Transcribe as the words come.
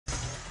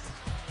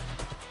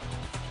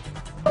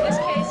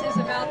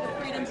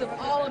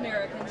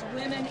Americans,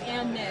 women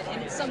and men,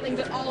 and it's something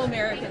that all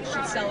Americans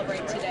should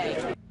celebrate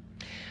today.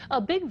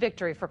 A big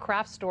victory for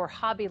craft store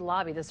Hobby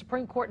Lobby. The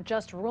Supreme Court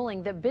just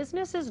ruling that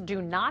businesses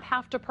do not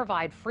have to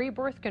provide free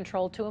birth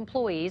control to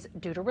employees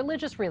due to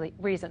religious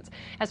reasons.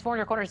 As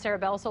 4 Corner's Sarah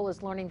Belsole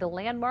is learning, the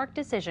landmark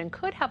decision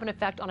could have an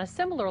effect on a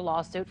similar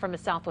lawsuit from a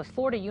Southwest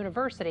Florida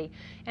university,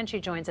 and she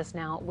joins us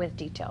now with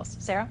details.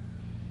 Sarah?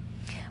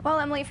 Well,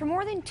 Emily, for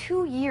more than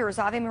 2 years,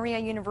 Ave Maria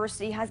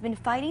University has been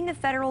fighting the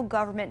federal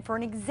government for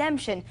an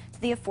exemption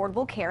to the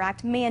Affordable Care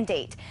Act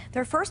mandate.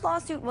 Their first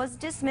lawsuit was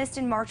dismissed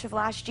in March of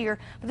last year,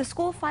 but the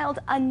school filed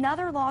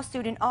another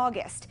lawsuit in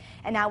August.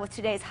 And now with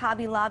today's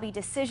Hobby Lobby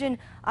decision,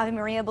 Ave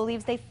Maria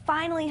believes they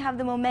finally have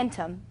the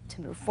momentum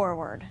to move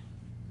forward.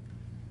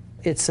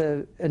 It's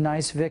a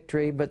nice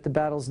victory, but the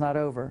battle's not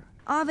over.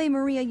 Ave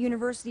Maria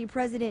University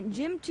President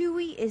Jim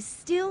Toohey is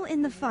still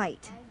in the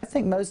fight. I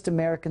think most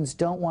Americans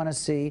don't want to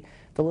see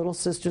the Little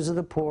Sisters of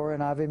the Poor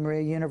and Ave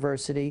Maria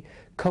University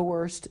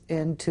coerced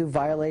into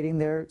violating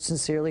their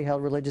sincerely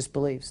held religious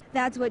beliefs.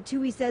 That's what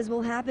Toohey says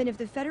will happen if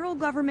the federal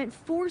government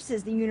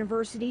forces the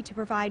university to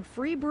provide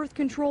free birth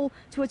control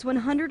to its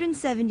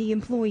 170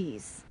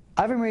 employees.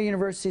 Ave Maria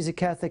University is a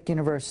Catholic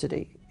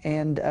university,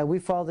 and we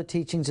follow the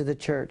teachings of the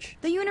church.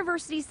 The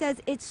university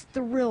says it's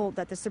thrilled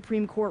that the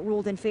Supreme Court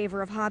ruled in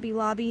favor of Hobby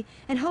Lobby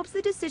and hopes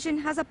the decision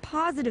has a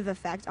positive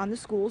effect on the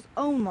school's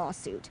own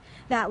lawsuit.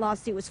 That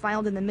lawsuit was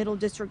filed in the Middle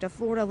District of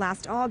Florida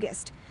last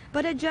August,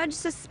 but a judge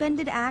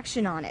suspended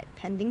action on it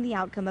pending the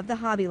outcome of the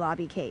Hobby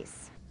Lobby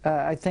case.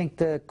 I think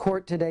the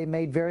court today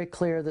made very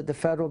clear that the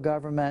federal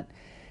government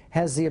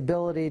has the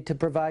ability to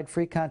provide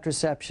free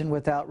contraception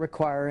without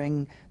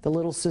requiring the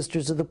Little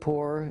Sisters of the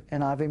Poor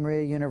and Ave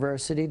Maria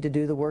University to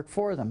do the work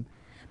for them.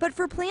 But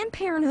for Planned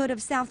Parenthood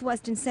of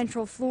Southwest and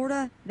Central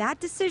Florida, that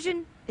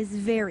decision is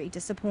very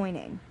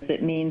disappointing.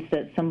 It means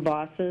that some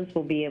bosses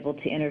will be able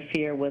to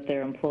interfere with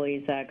their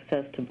employees'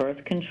 access to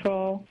birth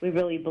control. We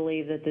really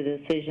believe that the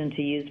decision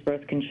to use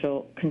birth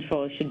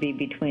control should be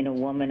between a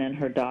woman and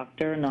her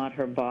doctor, not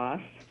her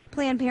boss.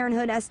 Planned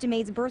Parenthood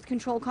estimates birth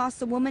control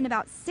costs a woman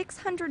about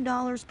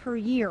 $600 per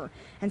year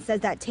and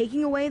says that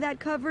taking away that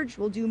coverage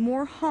will do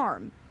more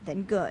harm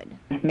than good.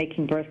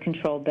 Making birth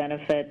control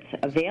benefits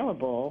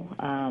available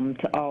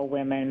to all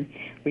women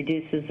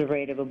reduces the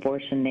rate of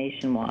abortion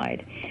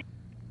nationwide.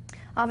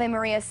 Ave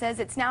Maria says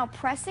it's now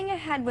pressing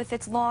ahead with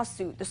its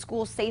lawsuit. The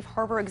school's safe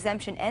harbor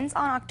exemption ends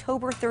on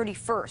October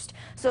 31st.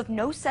 So if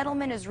no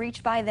settlement is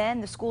reached by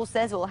then, the school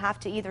says it will have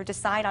to either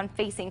decide on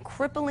facing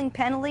crippling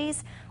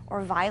penalties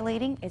or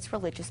violating its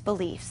religious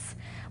beliefs.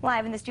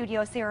 Live in the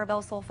studio, Sarah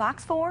Belsole,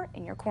 Fox 4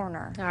 in your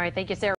corner. All right, thank you, Sarah.